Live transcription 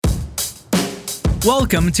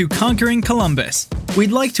Welcome to Conquering Columbus.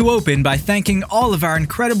 We'd like to open by thanking all of our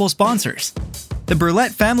incredible sponsors. The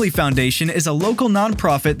Burlett Family Foundation is a local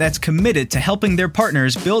nonprofit that's committed to helping their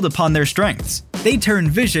partners build upon their strengths. They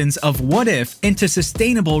turn visions of what if into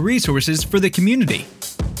sustainable resources for the community.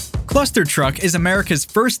 Cluster Truck is America's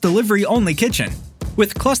first delivery-only kitchen.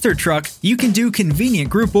 With Cluster Truck, you can do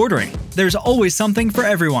convenient group ordering. There's always something for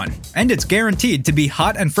everyone, and it's guaranteed to be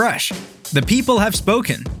hot and fresh. The people have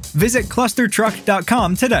spoken. Visit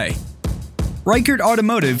clustertruck.com today. Reichert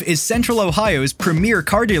Automotive is Central Ohio's premier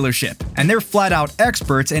car dealership, and they're flat-out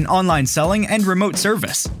experts in online selling and remote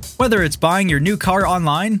service. Whether it's buying your new car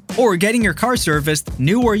online or getting your car serviced,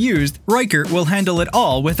 new or used, Reichert will handle it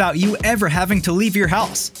all without you ever having to leave your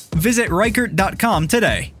house. Visit Reichert.com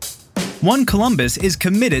today. One Columbus is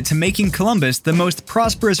committed to making Columbus the most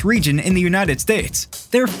prosperous region in the United States.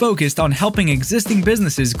 They're focused on helping existing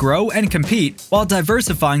businesses grow and compete while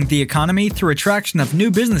diversifying the economy through attraction of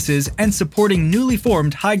new businesses and supporting newly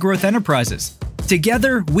formed high-growth enterprises.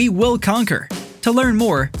 Together, we will conquer. To learn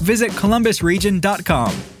more, visit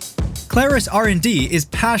columbusregion.com. Claris R&D is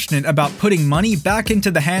passionate about putting money back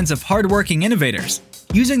into the hands of hardworking innovators.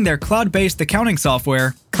 Using their cloud-based accounting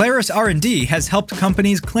software, Claris R&D has helped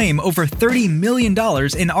companies claim over $30 million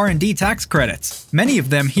in R&D tax credits, many of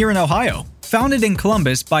them here in Ohio. Founded in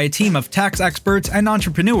Columbus by a team of tax experts and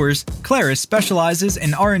entrepreneurs, Claris specializes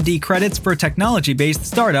in R&D credits for technology-based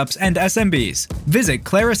startups and SMBs. Visit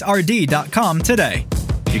clarisrd.com today.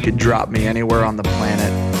 You could drop me anywhere on the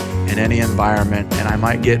planet, in any environment, and I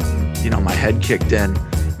might get, my head kicked in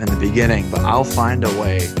the beginning, but I'll find a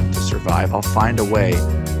way to survive. I'll find a way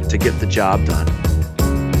to get the job done.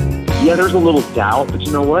 Yeah, there's a little doubt, but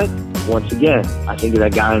you know what? Once again, I think of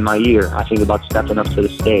that guy in my ear. I think about stepping up to the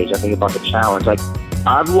stage. I think about the challenge.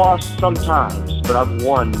 I've lost sometimes, but I've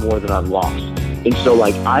won more than I've lost. And so,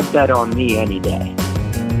 I bet on me any day.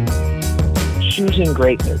 Choosing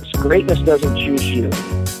greatness. Greatness doesn't choose you.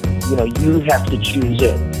 You have to choose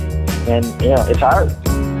it. And, it's hard.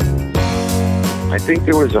 I think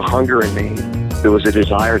there was a hunger in me. There was a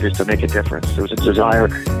desire just to make a difference. There was a desire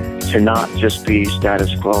to not just be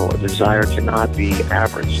status quo, a desire to not be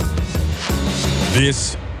average.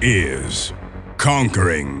 This is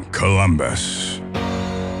Conquering Columbus.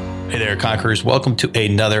 Hey there, Conquerors. Welcome to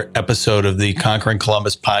another episode of the Conquering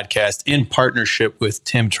Columbus podcast in partnership with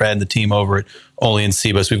Tim Trad and the team over at Ole and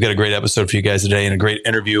Cebus. We've got a great episode for you guys today and a great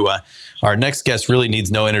interview. Our next guest really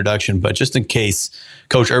needs no introduction, but just in case,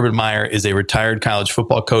 Coach Urban Meyer is a retired college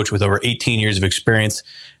football coach with over 18 years of experience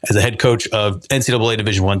as a head coach of NCAA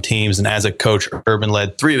Division I teams. And as a coach, Urban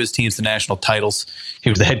led 3 of his teams to national titles. He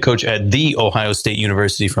was the head coach at The Ohio State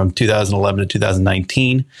University from 2011 to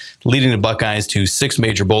 2019, leading the Buckeyes to 6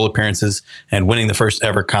 major bowl appearances and winning the first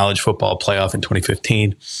ever college football playoff in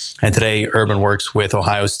 2015. And today, Urban works with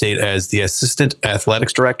Ohio State as the Assistant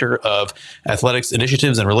Athletics Director of Athletics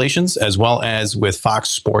Initiatives and Relations, as well as with Fox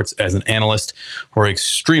Sports as an analyst. We're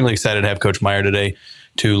extremely excited to have Coach Meyer today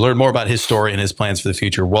to learn more about his story and his plans for the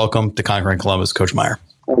future. Welcome to Conquering Columbus, Coach Meyer.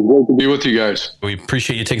 Great to be with you guys. We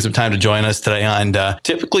appreciate you taking some time to join us today. And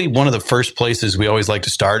typically, one of the first places we always like to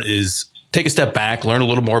start is take a step back, learn a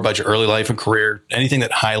little more about your early life and career, anything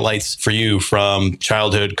that highlights for you from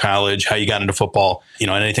childhood, college, how you got into football, and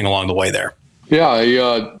anything along the way there. Yeah,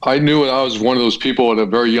 I knew I was one of those people at a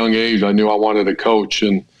very young age. I knew I wanted to coach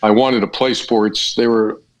and I wanted to play sports. They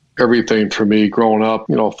were everything for me growing up,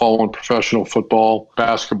 following professional football,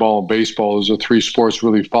 basketball, and baseball. Those are 3 sports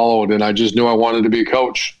really followed. And I just knew I wanted to be a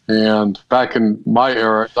coach. And back in my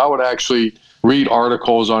era, I would actually read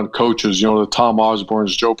articles on coaches, the Tom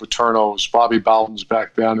Osborne's, Joe Paterno's, Bobby Bowden's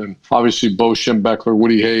back then, and obviously Bo Schembechler,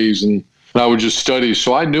 Woody Hayes, and I would just study.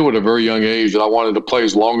 So I knew at a very young age that I wanted to play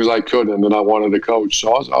as long as I could, and then I wanted to coach.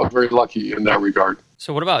 So I was very lucky in that regard.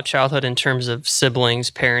 So what about childhood in terms of siblings,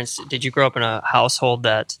 parents? Did you grow up in a household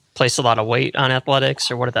that placed a lot of weight on athletics,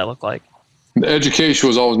 or what did that look like? Education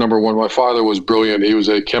was always number one. My father was brilliant. He was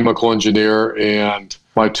a chemical engineer, and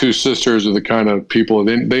my 2 sisters are the kind of people,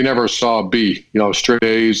 they never saw a B, straight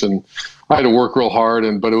A's, and I had to work real hard,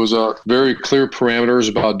 but it was a very clear parameters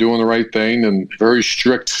about doing the right thing and very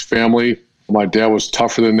strict family. My dad was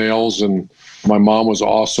tougher than nails, and my mom was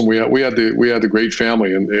awesome. We had the great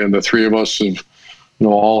family, and the 3 of us have,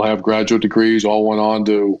 all have graduate degrees, all went on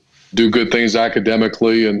to do good things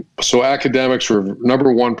academically. And so academics were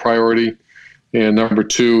number 1 priority, and number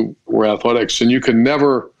 2 were athletics. And you could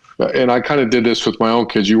never, and I kind of did this with my own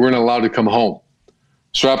kids, you weren't allowed to come home.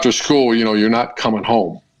 So after school, you're not coming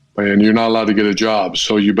home. and you're not allowed to get a job.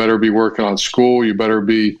 So you better be working on school. You better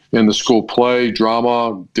be in the school play,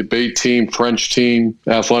 drama, debate team, French team,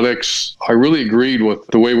 athletics. I really agreed with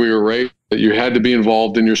the way we were raised that you had to be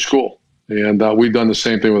involved in your school. And we've done the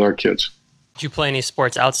same thing with our kids. Did you play any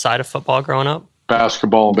sports outside of football growing up?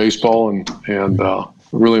 Basketball and baseball, and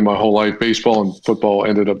really my whole life, baseball and football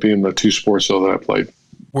ended up being the two sports that I played.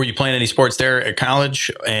 Were you playing any sports there at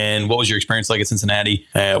college? And what was your experience like at Cincinnati?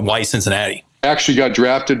 Why Cincinnati? I actually got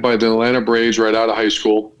drafted by the Atlanta Braves right out of high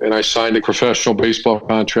school, and I signed a professional baseball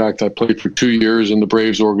contract. I played for 2 years in the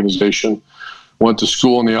Braves organization, went to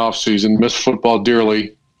school in the offseason, missed football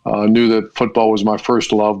dearly, knew that football was my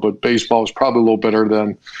first love, but baseball was probably a little better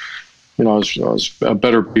than, I was a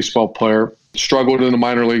better baseball player. Struggled in the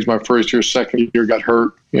minor leagues my first year, second year got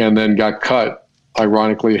hurt, and then got cut.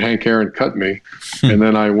 Ironically, Hank Aaron cut me, and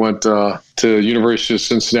then I went to University of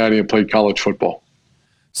Cincinnati and played college football.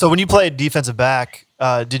 So when you played defensive back,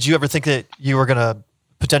 did you ever think that you were going to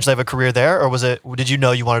potentially have a career there, or did you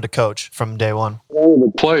know you wanted to coach from day one? I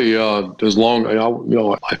wanted to play as long.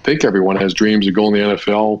 I think everyone has dreams of going to the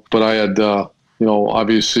NFL, but I had,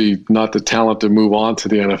 obviously not the talent to move on to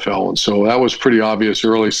the NFL, and so that was pretty obvious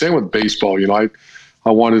early. Same with baseball. I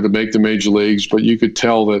wanted to make the major leagues, but you could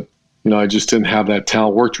tell that I just didn't have that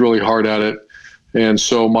talent. Worked really hard at it. And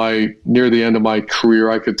so near the end of my career,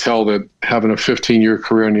 I could tell that having a 15-year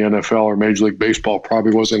career in the NFL or Major League Baseball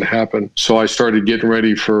probably wasn't going to happen. So I started getting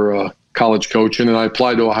ready for college coaching, and I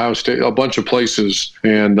applied to Ohio State, a bunch of places.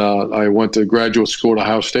 And I went to graduate school at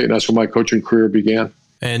Ohio State, and that's when my coaching career began.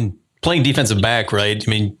 And playing defensive back, right? I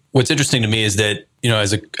mean, what's interesting to me is that,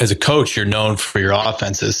 as a coach, you're known for your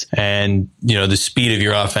offenses and, the speed of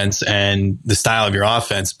your offense and the style of your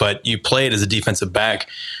offense, but you played as a defensive back.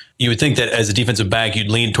 You would think that as a defensive back,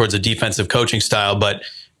 you'd lean towards a defensive coaching style, but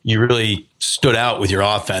you really stood out with your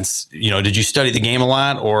offense. Did you study the game a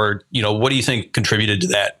lot, or, what do you think contributed to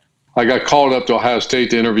that? I got called up to Ohio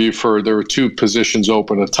State to interview there were two positions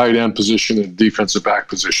open, a tight end position and a defensive back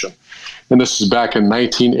position. And this is back in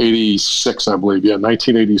 1986, I believe. Yeah,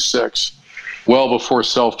 1986. Well before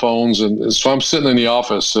cell phones. And so I'm sitting in the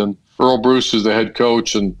office, and Earl Bruce is the head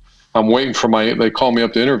coach, and I'm waiting for they call me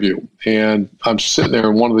up to interview. And I'm sitting there,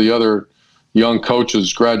 and one of the other young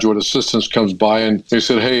coaches, graduate assistants, comes by, and they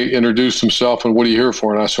said, "Hey, introduce himself, and what are you here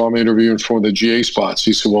for?" And I said, "I'm interviewing for the GA spots."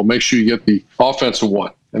 He said, "Well, make sure you get the offensive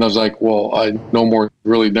one." And I was like, "Well, I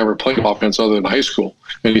never played offense other than high school."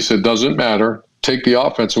 And he said, "Doesn't matter. Take the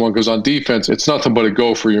offensive one, because on defense, it's nothing but a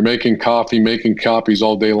gopher. You're making coffee, making copies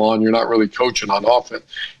all day long. You're not really coaching on offense."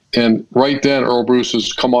 And right then, Earl Bruce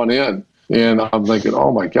has come on in. And I'm thinking,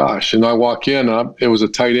 oh, my gosh. And I walk in, and it was a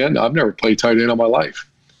tight end. I've never played tight end in my life.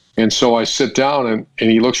 And so I sit down, and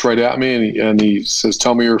he looks right at me, and he says,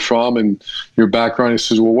 "Tell me where you're from and your background." He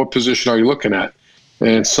says, "Well, what position are you looking at?"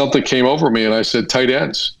 And something came over me, and I said, "Tight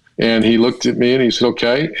ends." And he looked at me, and he said,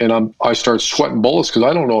 "Okay." And I start sweating bullets because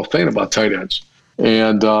I don't know a thing about tight ends.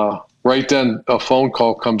 And right then, a phone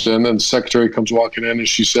call comes in, and the secretary comes walking in, and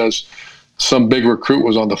she says, some big recruit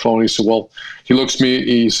was on the phone. He said, well, he looks at me,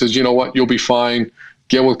 he says, "You know what, you'll be fine.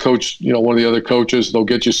 Get with coach, one of the other coaches. They'll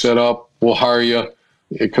get you set up. We'll hire you."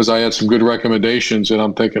 Because I had some good recommendations, and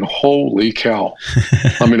I'm thinking, holy cow.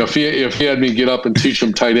 I mean, if he had me get up and teach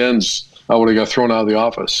them tight ends, I would have got thrown out of the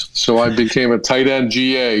office. So I became a tight end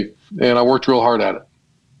GA, and I worked real hard at it.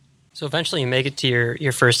 So eventually you make it to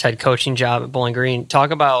your first head coaching job at Bowling Green. Talk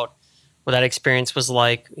about what that experience was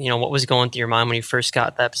like, what was going through your mind when you first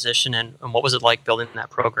got that position, and what was it like building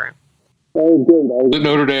that program? I was at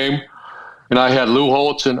Notre Dame, and I had Lou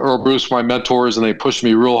Holtz and Earl Bruce, my mentors, and they pushed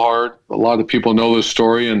me real hard. A lot of people know this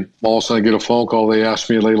story, and all of a sudden I get a phone call. They asked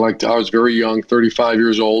me, I was very young, 35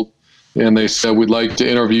 years old, and they said, "We'd like to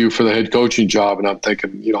interview for the head coaching job." And I'm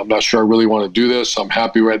thinking, I'm not sure I really want to do this. I'm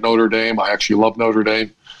happy we're at Notre Dame. I actually love Notre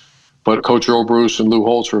Dame. But Coach Earl Bruce and Lou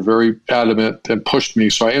Holtz were very adamant and pushed me,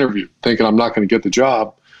 so I interviewed, thinking I'm not going to get the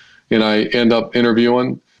job. And I end up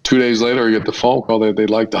interviewing. 2 days later, I get the phone call that they'd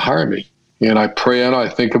like to hire me. And I pray on it, I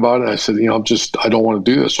think about it, I said, I don't want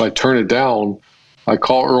to do this. So I turn it down. I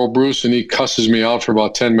call Earl Bruce, and he cusses me out for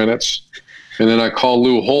about 10 minutes. And then I call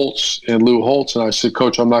Lou Holtz, and I said,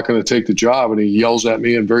 "Coach, I'm not going to take the job." And he yells at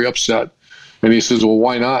me and very upset. And he says, "Well,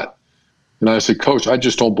 why not?" And I said, "Coach, I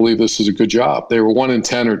just don't believe this is a good job." They were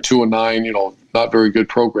 1-10 or 2-9, not very good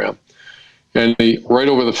program. And right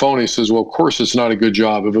over the phone, he says, "Well, of course it's not a good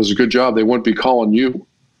job. If it was a good job, they wouldn't be calling you."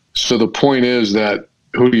 So the point is that,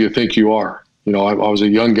 who do you think you are? I was a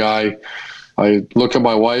young guy. I look at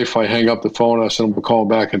my wife, I hang up the phone, I said, "I'm going to call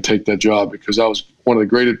back and take that job," because that was one of the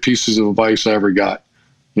greatest pieces of advice I ever got.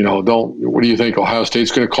 What do you think? Ohio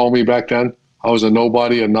State's going to call me back then? I was a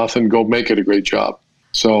nobody, a nothing. Go make it a great job.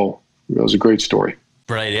 So it was a great story.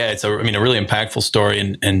 Right. Yeah. It's a really impactful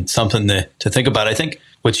story and something to think about. I think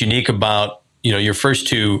what's unique about, your first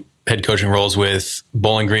two head coaching roles with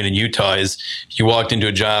Bowling Green and Utah is you walked into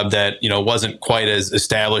a job that, wasn't quite as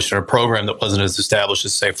established, or a program that wasn't as established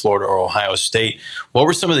as, say, Florida or Ohio State. What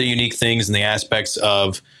were some of the unique things and the aspects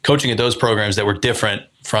of coaching at those programs that were different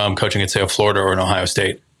from coaching at, say, a Florida or an Ohio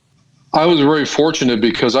State? I was very fortunate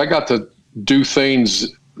because I got to do things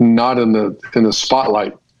not in the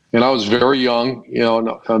spotlight. And I was very young, and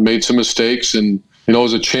I made some mistakes, and, it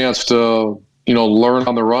was a chance to, learn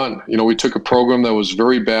on the run. We took a program that was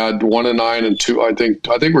very bad, 1-9 and 2. I think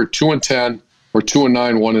we're 2-10 or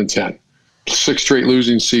 2-9, 1-10, 6 straight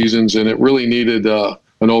losing seasons. And it really needed an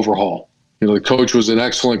overhaul. The coach was an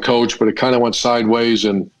excellent coach, but it kind of went sideways.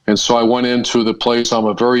 And so I went into the place. I'm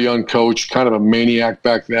a very young coach, kind of a maniac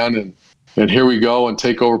back then. And here we go and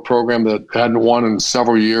take over a program that hadn't won in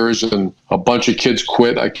several years. And a bunch of kids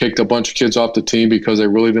quit. I kicked a bunch of kids off the team because they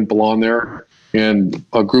really didn't belong there. And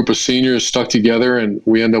a group of seniors stuck together, and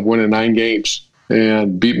we ended up winning 9 games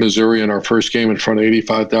and beat Missouri in our first game in front of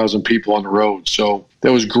 85,000 people on the road. So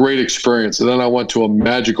that was a great experience. And then I went to a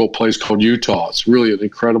magical place called Utah. It's really an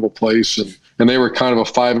incredible place. And they were kind of a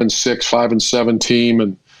 5-6, 5-7 team,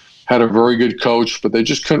 and had a very good coach, but they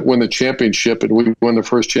just couldn't win the championship. And we won the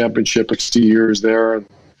first championship 60 years there. And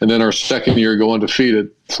then our second year go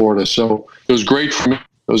undefeated, Florida. So it was great for me.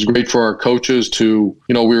 It was great for our coaches to,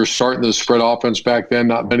 we were starting the spread offense back then.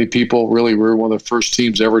 Not many people really were one of the first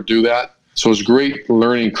teams to ever do that. So it was a great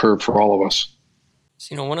learning curve for all of us.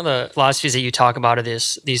 So, one of the philosophies that you talk about are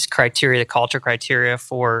these criteria, the culture criteria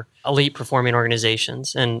for elite performing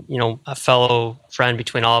organizations. And, a fellow friend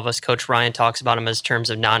between all of us, Coach Ryan, talks about them as terms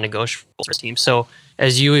of non-negotiables for teams. So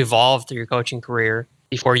as you evolved through your coaching career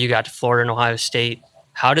before you got to Florida and Ohio State,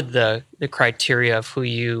 how did the criteria of who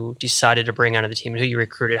you decided to bring onto the team and who you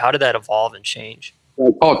recruited, how did that evolve and change?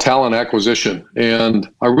 I call it talent acquisition.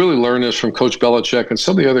 And I really learned this from Coach Belichick and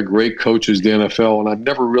some of the other great coaches in the NFL.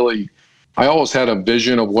 And I always had a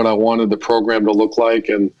vision of what I wanted the program to look like.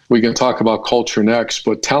 And we can talk about culture next,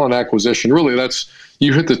 but talent acquisition, really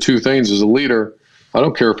you hit the two things as a leader. I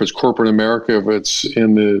don't care if it's corporate America, if it's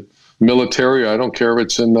in the military, I don't care if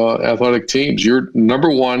it's in athletic teams. Your number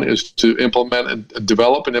one is to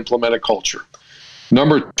develop and implement a culture.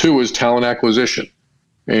 Number two is talent acquisition.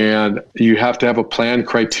 And you have to have a planned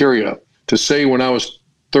criteria. To say when I was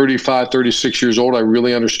 35, 36 years old, I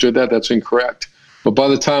really understood that, that's incorrect. But by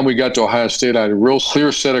the time we got to Ohio State, I had a real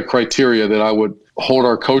clear set of criteria that I would hold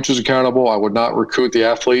our coaches accountable. I would not recruit the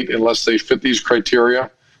athlete unless they fit these criteria.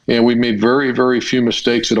 And we made very, very few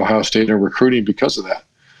mistakes at Ohio State in recruiting because of that.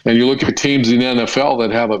 And you look at teams in the NFL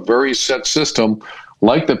that have a very set system,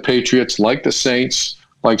 like the Patriots, like the Saints,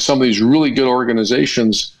 like some of these really good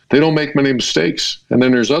organizations, they don't make many mistakes. And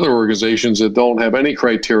then there's other organizations that don't have any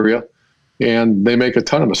criteria, and they make a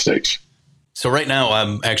ton of mistakes. So right now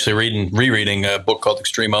I'm actually rereading a book called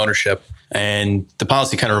Extreme Ownership, and the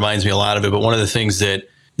policy kind of reminds me a lot of it. But one of the things that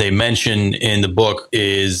they mention in the book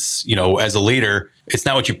is, as a leader, it's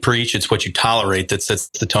not what you preach, it's what you tolerate that sets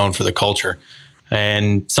the tone for the culture.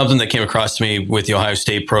 And something that came across to me with the Ohio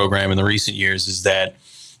State program in the recent years is that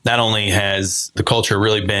not only has the culture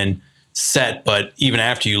really been set, but even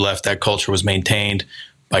after you left, that culture was maintained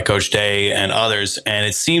by Coach Day and others. And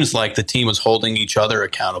it seems like the team was holding each other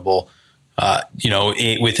accountable,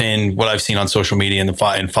 within what I've seen on social media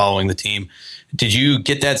and following the team. Did you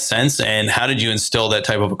get that sense? And how did you instill that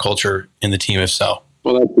type of a culture in the team, if so?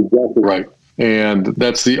 Well, that's exactly right. And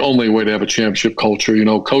that's the only way to have a championship culture.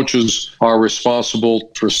 Coaches are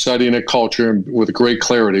responsible for setting a culture with great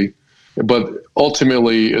clarity, but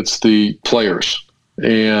ultimately it's the players.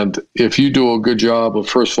 And if you do a good job of,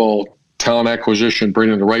 first of all, talent acquisition,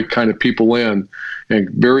 bringing the right kind of people in,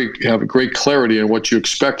 and have a great clarity in what you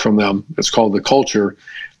expect from them, it's called the culture,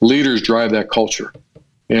 leaders drive that culture.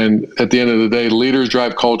 And at the end of the day, leaders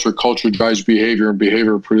drive culture, culture drives behavior, and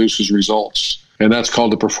behavior produces results. And that's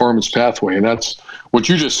called the performance pathway. And that's what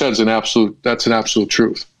you just said is an absolute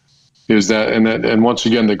truth. Is that, and once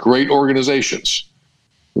again, the great organizations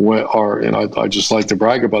are, and I just like to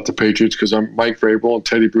brag about the Patriots because I'm Mike Vrabel and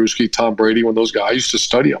Teddy Bruschi, Tom Brady, when those guys, I used to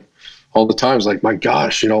study them all the time. It's like, my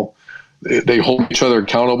gosh, they hold each other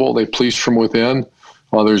accountable. They police from within.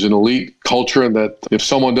 There's an elite culture, and that if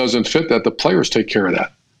someone doesn't fit that, the players take care of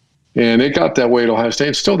that. And it got that way at Ohio State.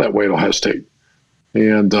 It's still that way at Ohio State.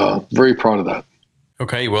 And very proud of that.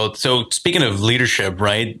 Okay, well, so speaking of leadership,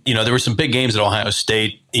 right, there were some big games at Ohio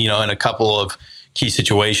State, in a couple of key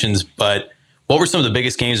situations, but what were some of the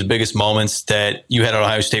biggest games, the biggest moments that you had at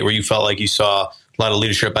Ohio State where you felt like you saw a lot of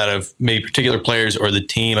leadership out of maybe particular players or the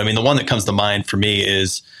team. I mean, the one that comes to mind for me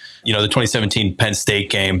is, the 2017 Penn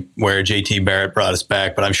State game where JT Barrett brought us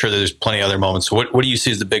back, but I'm sure there's plenty of other moments. So what do you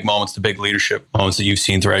see as the big moments, the big leadership moments that you've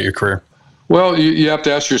seen throughout your career? Well, you have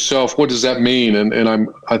to ask yourself, what does that mean? And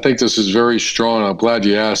I think this is very strong. I'm glad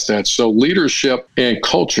you asked that. So leadership and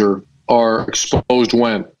culture are exposed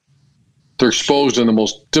when? They're exposed in the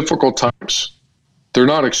most difficult times. They're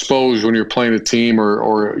not exposed when you're playing a team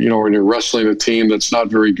or when you're wrestling a team that's not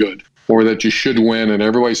very good, or that you should win and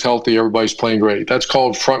everybody's healthy, everybody's playing great. That's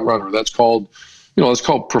called front runner. That's called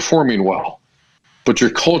performing well. But your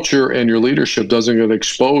culture and your leadership doesn't get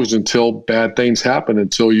exposed until bad things happen,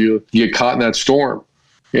 until you get caught in that storm.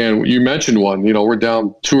 And you mentioned one, we're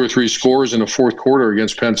down 2 or 3 scores in the fourth quarter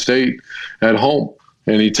against Penn State at home.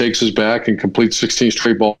 And he takes us back and completes 16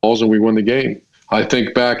 straight balls, and we win the game. I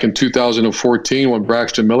think back in 2014 when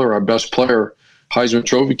Braxton Miller, our best player, Heisman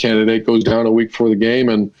Trophy candidate, goes down a week before the game,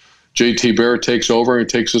 and JT Barrett takes over and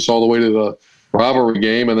takes us all the way to the rivalry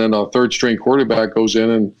game, and then a third-string quarterback goes in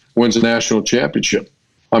and wins a national championship.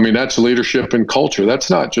 I mean, that's leadership and culture. That's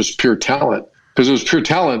not just pure talent. Because if it was pure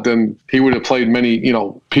talent, then he would have played many,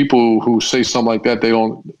 people who say something like that, they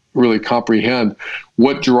don't really comprehend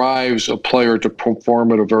what drives a player to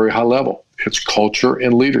perform at a very high level. It's culture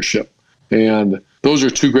and leadership. And those are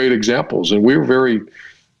 2 great examples. And we were very,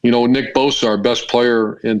 Nick Bosa, our best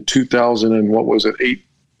player in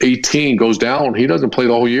 2018, goes down. He doesn't play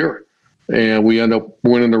the whole year. And we end up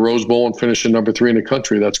winning the Rose Bowl and finishing number 3 in the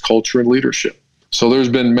country. That's culture and leadership. So there's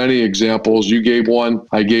been many examples. You gave one,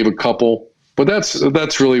 I gave a couple. But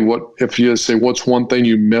that's really what, if you say, what's one thing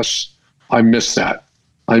you miss? I miss that.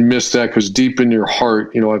 I miss that because deep in your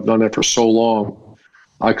heart, I've done that for so long.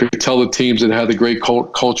 I could tell the teams that had the great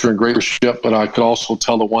culture and great leadership, but I could also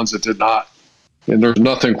tell the ones that did not. And there's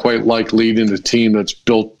nothing quite like leading a team that's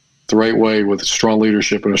built the right way with strong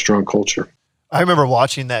leadership and a strong culture. I remember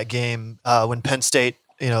watching that game when Penn State,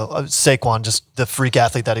 Saquon, just the freak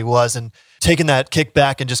athlete that he was, and taking that kick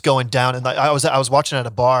back and just going down. And I was watching at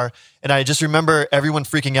a bar, and I just remember everyone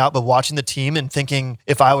freaking out, but watching the team and thinking,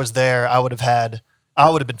 if I was there, I would have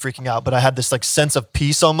been freaking out. But I had this sense of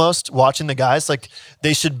peace almost watching the guys.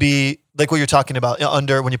 They should be like what you're talking about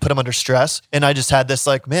when you put them under stress. And I just had this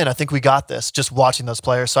man, I think we got this, just watching those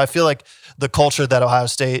players. So I feel like the culture that Ohio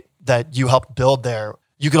State, that you helped build there,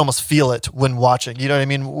 you can almost feel it when watching. You know what I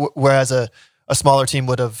mean? Whereas a smaller team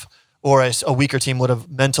would have, or a weaker team would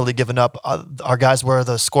have mentally given up. Our guys, where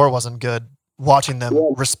the score wasn't good, watching them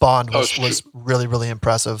respond was really, really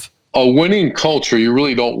impressive. A winning culture, you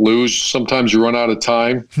really don't lose. Sometimes you run out of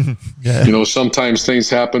time. Yeah. Sometimes things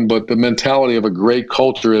happen, but the mentality of a great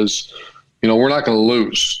culture is, we're not going to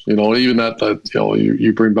lose. Even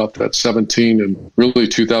you bring up that 17 and really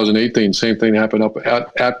 2018, same thing happened up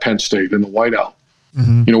at Penn State in the whiteout.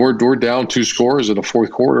 Mm-hmm. We're down 2 scores in the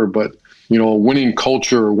fourth quarter, but a winning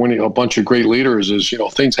culture, winning a bunch of great leaders is,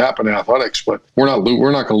 things happen in athletics, but we're not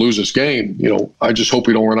going to lose this game. I just hope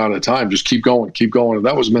we don't run out of time. Just keep going. And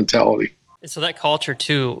that was mentality. So that culture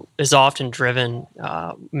too is often driven,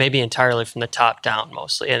 maybe entirely from the top down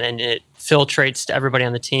mostly, and it filtrates to everybody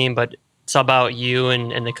on the team, but it's about you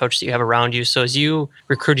and the coach that you have around you. So as you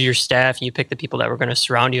recruited your staff and you picked the people that were going to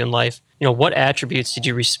surround you in life, what attributes did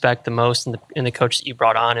you respect the most in the coach that you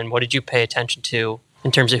brought on, and what did you pay attention to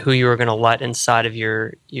in terms of who you were going to let inside of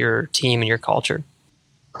your team and your culture?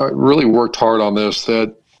 I really worked hard on this.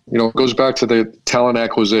 That it goes back to the talent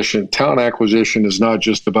acquisition. Talent acquisition is not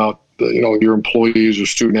just about your employees or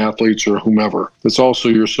student athletes or whomever. It's also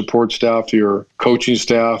your support staff, your coaching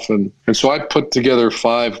staff, and so I put together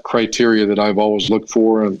 5 criteria that I've always looked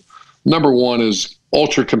for. And number 1 is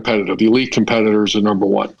ultra competitive. Elite competitors are number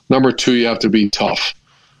 1. Number 2, you have to be tough.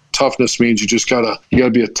 Toughness means you gotta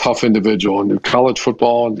be a tough individual. In college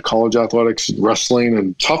football and college athletics and wrestling,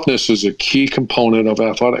 and toughness is a key component of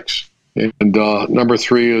athletics. And number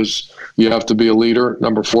 3 is you have to be a leader.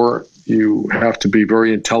 Number 4, you have to be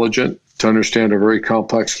very intelligent to understand a very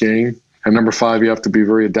complex game. And number 5, you have to be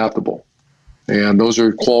very adaptable. And those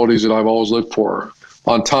are qualities that I've always looked for.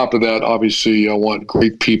 On top of that, obviously, I want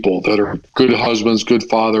great people that are good husbands, good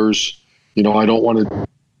fathers. I don't want to.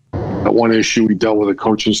 That one issue we dealt with a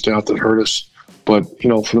coaching staff that hurt us. But,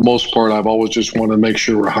 for the most part, I've always just wanted to make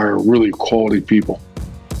sure we're hiring really quality people.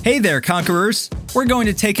 Hey there, Conquerors. We're going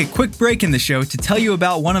to take a quick break in the show to tell you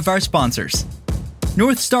about one of our sponsors.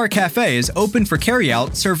 North Star Cafe is open for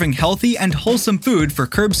carryout, serving healthy and wholesome food for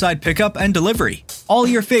curbside pickup and delivery. All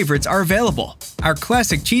your favorites are available. Our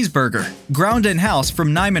classic cheeseburger, ground in-house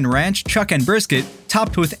from Nyman Ranch Chuck and Brisket,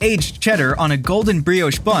 topped with aged cheddar on a golden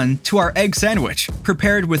brioche bun, to our egg sandwich,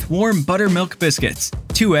 prepared with warm buttermilk biscuits,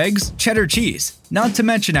 2 eggs, cheddar cheese, not to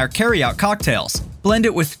mention our carry-out cocktails. Blend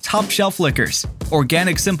it with top-shelf liquors,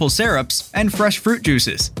 organic simple syrups, and fresh fruit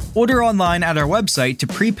juices. Order online at our website to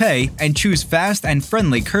prepay and choose fast and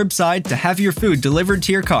friendly curbside to have your food delivered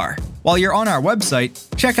to your car. While you're on our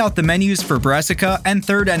website, check out the menus for Brassica and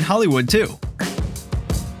 3rd and Hollywood too.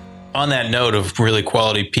 On that note of really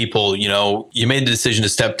quality people, you made the decision to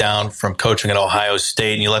step down from coaching at Ohio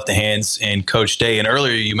State and you left the hands in Coach Day. And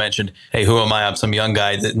earlier you mentioned, hey, who am I? I'm some young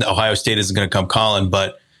guy that Ohio State isn't going to come calling.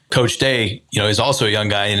 But Coach Day, is also a young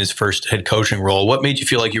guy in his first head coaching role. What made you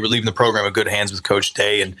feel like you were leaving the program in good hands with Coach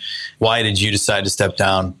Day? And why did you decide to step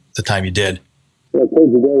down the time you did?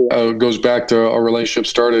 It goes back to our relationship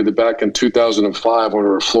started back in 2005 when we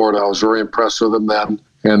were in Florida. I was very impressed with him then.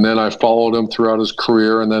 And then I followed him throughout his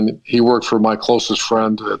career. And then he worked for my closest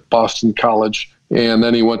friend at Boston College. And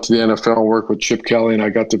then he went to the NFL and worked with Chip Kelly, and I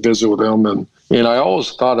got to visit with him. And I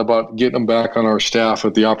always thought about getting him back on our staff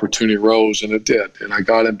if the opportunity arose, and it did. And I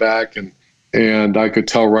got him back, and I could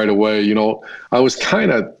tell right away,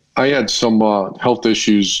 I had some health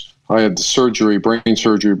issues. I had brain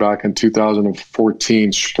surgery back in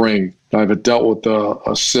 2014 spring. I've dealt with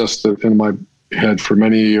a cyst in my head for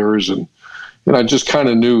many years, and I just kind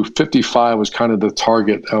of knew 55 was kind of the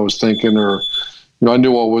target I was thinking, I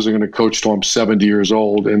knew I wasn't going to coach till I'm 70 years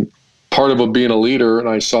old. And part of it being a leader, and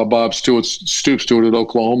I saw Bob Stoops do it at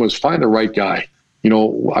Oklahoma, is find the right guy.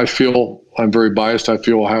 I feel I'm very biased. I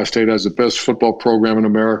feel Ohio State has the best football program in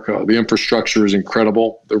America. The infrastructure is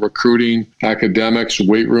incredible. The recruiting, academics,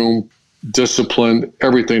 weight room, discipline,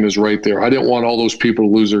 everything is right there. I didn't want all those people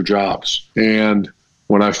to lose their jobs. And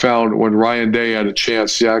when Ryan Day had a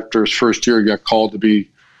chance after his first year, he got called to be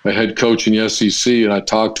a head coach in the SEC, and I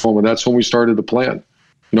talked to him, and that's when we started the plan.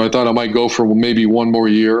 I thought I might go for maybe one more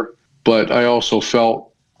year, but I also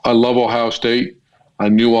felt I love Ohio State. I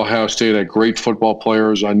knew Ohio State had great football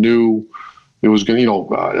players. I knew it was going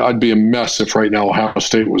to, I'd be a mess if right now Ohio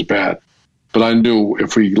State was bad. But I knew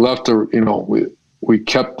if we left we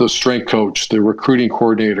kept the strength coach, the recruiting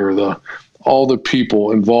coordinator, all the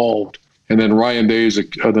people involved, and then Ryan Day is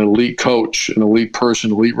an elite coach, an elite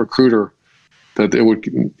person, elite recruiter, that it would,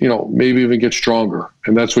 maybe even get stronger.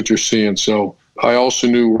 And that's what you're seeing. So I also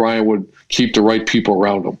knew Ryan would keep the right people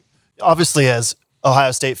around him. Obviously, as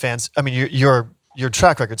Ohio State fans, I mean, your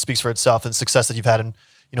track record speaks for itself and success that you've had in,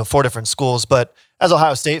 4 different schools. But as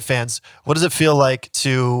Ohio State fans, what does it feel like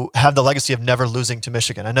to have the legacy of never losing to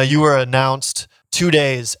Michigan? I know you were announced 2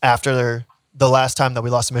 days after the last time that we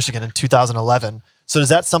lost to Michigan in 2011. So is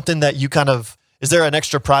that something that you is there an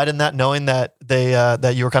extra pride in that, knowing that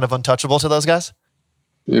that you were kind of untouchable to those guys?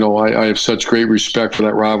 I have such great respect for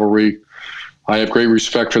that rivalry. I have great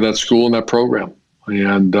respect for that school and that program.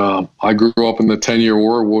 And I grew up in the 10-year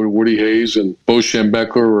war where Woody Hayes and Bo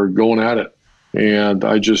Schembechler were going at it. And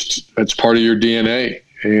it's part of your DNA.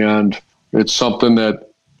 And it's something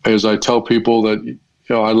that, as I tell people, that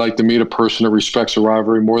I'd like to meet a person that respects a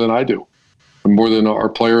rivalry more than I do, and more than our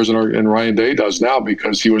players and Ryan Day does now,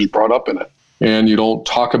 because he was brought up in it. And you don't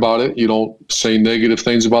talk about it. You don't say negative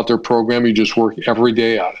things about their program. You just work every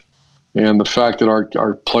day at it. And the fact that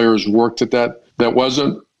our players worked at that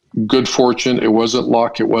wasn't good fortune. It wasn't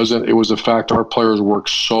luck. It was the fact our players worked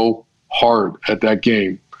so hard at that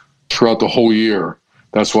game throughout the whole year.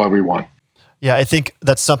 That's why we won. Yeah, I think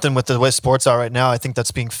that's something with the way sports are right now. I think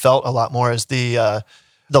that's being felt a lot more as the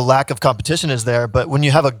lack of competition is there. But when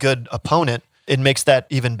you have a good opponent, it makes that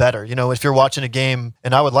even better. If you're watching a game,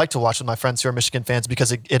 and I would like to watch with my friends who are Michigan fans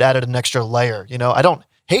because it added an extra layer. I don't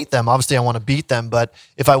hate them. Obviously, I want to beat them. But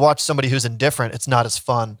if I watch somebody who's indifferent, it's not as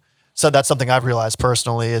fun. So that's something I've realized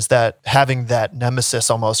personally, is that having that nemesis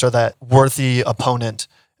almost, or that worthy opponent,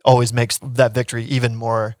 always makes that victory even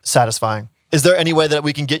more satisfying. Is there any way that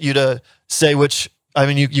we can get you to say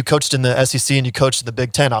you coached in the SEC and you coached in the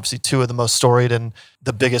Big Ten, obviously 2 of the most storied and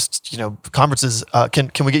the biggest, conferences. Can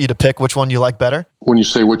we get you to pick which one you like better? When you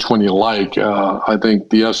say which one you like, I think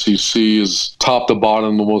the SEC is top to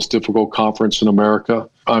bottom the most difficult conference in America.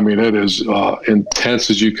 I mean, it is intense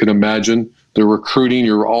as you can imagine. The recruiting,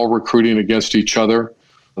 you're all recruiting against each other.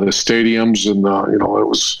 The stadiums, and it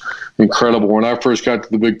was incredible. When I first got to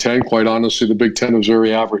the Big Ten, quite honestly, the Big Ten was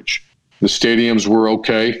very average. The stadiums were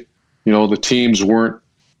okay. The teams weren't,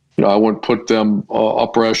 I wouldn't put them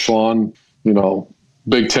upper echelon.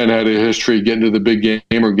 Big Ten had a history of getting to the big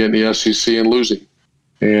game or getting the SEC and losing.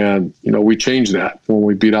 And, we changed that when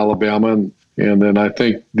we beat Alabama. And then I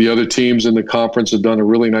think the other teams in the conference have done a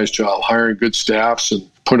really nice job hiring good staffs and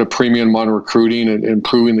put a premium on recruiting and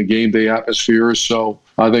improving the game day atmosphere. So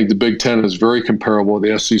I think the Big Ten is very comparable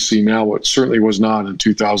to the SEC now. It certainly was not in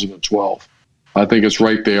 2012. I think it's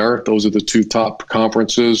right there. Those are the two top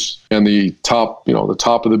conferences, and the top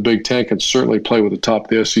of the Big Ten can certainly play with the top of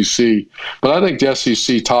the SEC. But I think the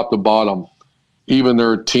SEC, top to bottom, even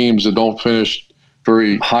their teams that don't finish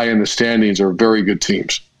very high in the standings are very good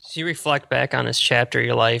teams. So you reflect back on this chapter of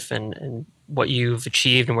your life and what you've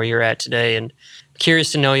achieved and where you're at today. And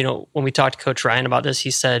curious to know, when we talked to Coach Ryan about this,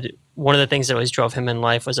 he said one of the things that always drove him in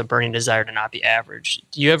life was a burning desire to not be average.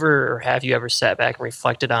 Do you ever, or have you ever sat back and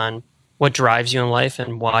reflected on what drives you in life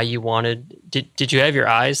and why you wanted, did you have your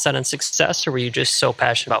eyes set on success, or were you just so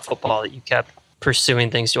passionate about football that you kept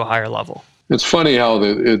pursuing things to a higher level? It's funny how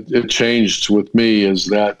it changed with me, is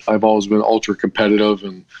that I've always been ultra competitive,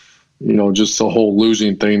 and, just the whole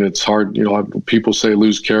losing thing, it's hard. People say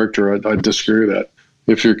lose character. I disagree with that.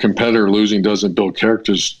 If you're a competitor, losing doesn't build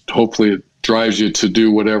characters. Hopefully it drives you to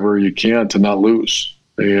do whatever you can to not lose.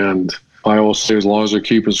 And I always say, as long as they're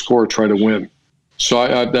keeping score, try to win. So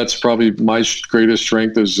that's probably my greatest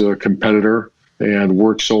strength as a competitor, and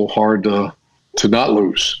work so hard to not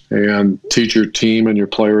lose, and teach your team and your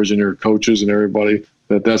players and your coaches and everybody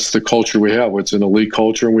that's the culture we have. It's an elite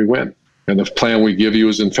culture, and we win. And the plan we give you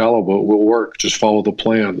is infallible. It will work. Just follow the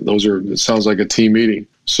plan. It sounds like a team meeting.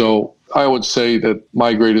 So I would say that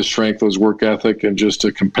my greatest strength was work ethic and just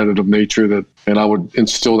a competitive nature, and I would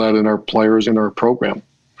instill that in our players in our program.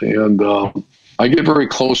 And I get very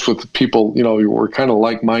close with people, we're kind of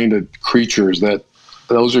like-minded creatures.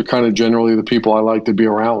 Those are kind of generally the people I like to be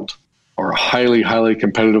around, are highly, highly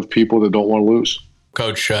competitive people that don't want to lose.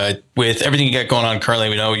 Coach, with everything you got going on currently,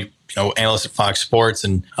 we know analyst at Fox Sports,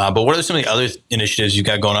 but what are some of the other initiatives you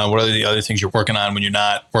got going on? What are the other things you're working on when you're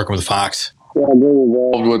not working with Fox? Yeah, I'm very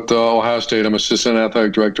involved with Ohio State. I'm assistant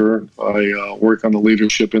athletic director. I work on the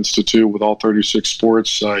Leadership Institute with all 36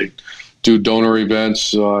 sports. I do donor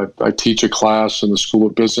events. I teach a class in the School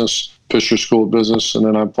of Business, Fisher School of Business, and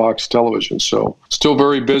then I'm Fox Television. So still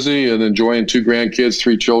very busy and enjoying 2 grandkids,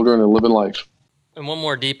 3 children, and living life. And one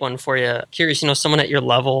more deep one for you. Curious, someone at your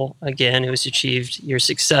level, again, who's achieved your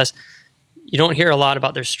success, you don't hear a lot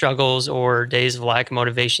about their struggles or days of lack of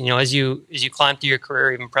motivation. As you climb through your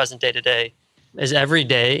career, even present day to day, is every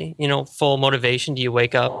day, full motivation? Do you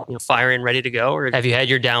wake up, firing, ready to go? Or have you had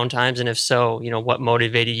your down times? And if so, what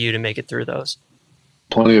motivated you to make it through those?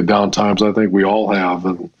 Plenty of down times. I think we all have.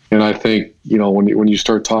 And I think, when you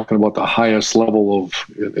start talking about the highest level of,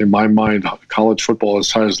 in my mind, college football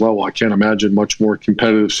is highest level, I can't imagine much more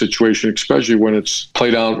competitive situation, especially when it's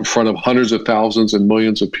played out in front of hundreds of thousands and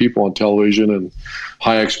millions of people on television and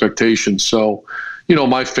high expectations. So,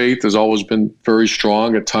 my faith has always been very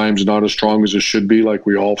strong, at times not as strong as it should be, like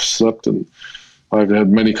we all slipped. And I've had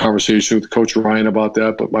many conversations with Coach Ryan about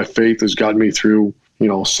that, but my faith has gotten me through,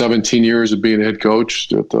 17 years of being a head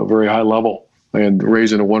coach at a very high level, and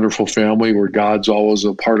raising a wonderful family where God's always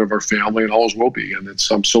a part of our family and always will be. And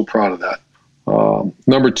I'm so proud of that.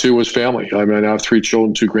 Number 2 is family. I have 3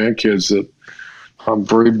 children, 2 grandkids that I'm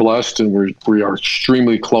very blessed, and we are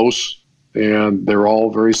extremely close. And they're all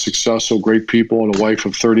very successful, great people, and a wife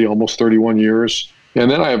of 30, almost 31 years. And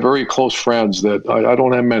then I have very close friends that I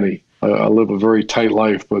don't have many. I live a very tight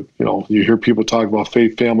life, but you hear people talk about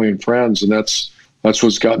faith, family, and friends, and that's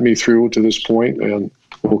what's gotten me through to this point, and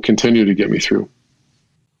will continue to get me through.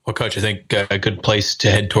 Well, Coach, I think a good place to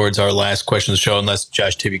head towards our last question of the show, unless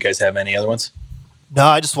Josh, Tibb, you guys have any other ones? No,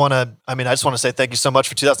 I just want to say thank you so much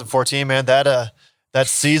for 2014, man. That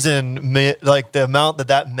season, like the amount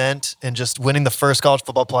that meant, and just winning the first college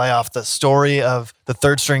football playoff, the story of the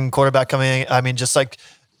 3rd string quarterback coming in. Just like,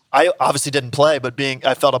 I obviously didn't play, but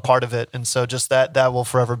I felt a part of it. And so just that will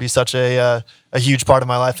forever be such a huge part of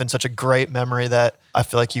my life, and such a great memory that I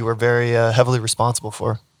feel like you were very heavily responsible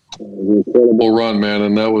for. Incredible run, man.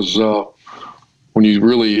 And that was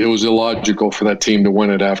it was illogical for that team to win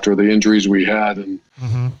it after the injuries we had. And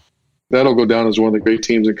that'll go down as one of the great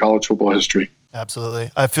teams in college football history. Absolutely.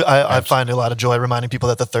 I find a lot of joy reminding people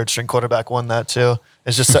that the 3rd string quarterback won that too.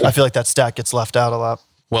 It's just, I feel like that stat gets left out a lot.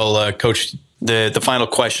 Well, Coach, the final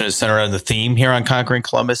question is centered on the theme here on Conquering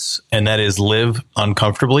Columbus, and that is live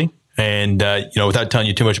uncomfortably. And, without telling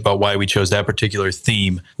you too much about why we chose that particular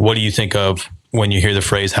theme, what do you think of when you hear the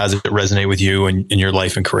phrase? How does it resonate with you in your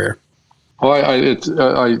life and career? Well,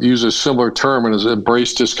 I use a similar term, and it's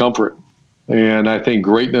embrace discomfort. And I think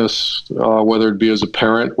greatness, whether it be as a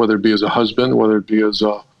parent, whether it be as a husband, whether it be as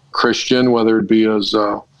a Christian, whether it be as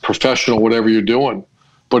a professional, whatever you're doing,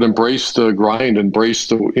 but embrace the grind, embrace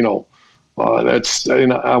the,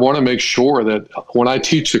 I want to make sure that when I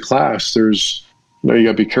teach the class, there's you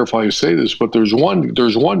got to be careful how you say this, but there's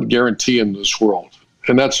one guarantee in this world,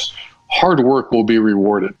 and that's hard work will be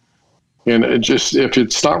rewarded. And if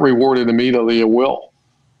it's not rewarded immediately, it will.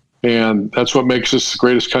 And that's what makes us the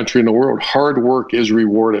greatest country in the world. Hard work is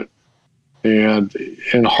rewarded. And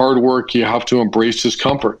in hard work, you have to embrace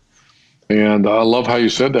discomfort. And I love how you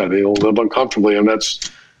said that. You'll live uncomfortably. And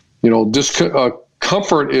that's,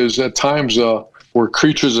 comfort is at times we're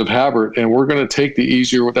creatures of habit, and we're going to take the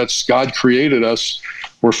easier. That's God created us.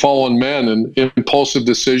 We're fallen men, and impulsive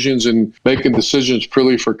decisions and making decisions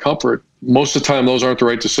purely for comfort. Most of the time, those aren't the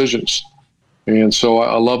right decisions. And so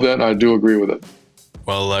I love that, and I do agree with it.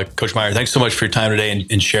 Well, Coach Meyer, thanks so much for your time today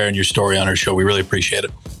and sharing your story on our show. We really appreciate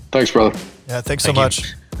it. Thanks, brother. Yeah, thanks so much.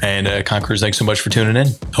 You. And Conquerors, thanks so much for tuning in.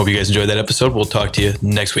 Hope you guys enjoyed that episode. We'll talk to you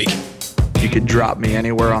next week. You could drop me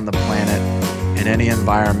anywhere on the planet, in any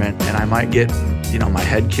environment, and I might get, my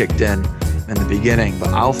head kicked in the beginning, but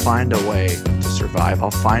I'll find a way to survive.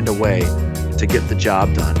 I'll find a way to get the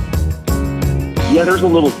job done. Yeah, there's a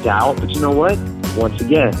little doubt, but you know what? Once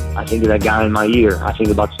again, I think of that guy in my ear. I think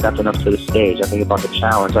about stepping up to the stage. I think about the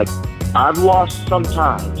challenge. Like, I've lost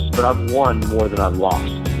sometimes, but I've won more than I've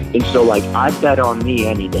lost. And so, I bet on me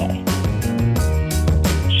any day.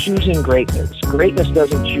 Choosing greatness. Greatness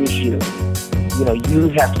doesn't choose you. You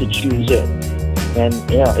have to choose it. And,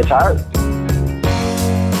 it's hard.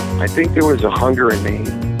 I think there was a hunger in me.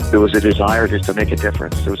 There was a desire just to make a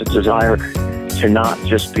difference. There was a desire to not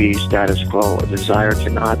just be status quo, a desire to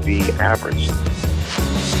not be average.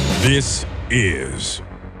 This is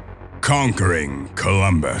Conquering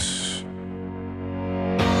Columbus.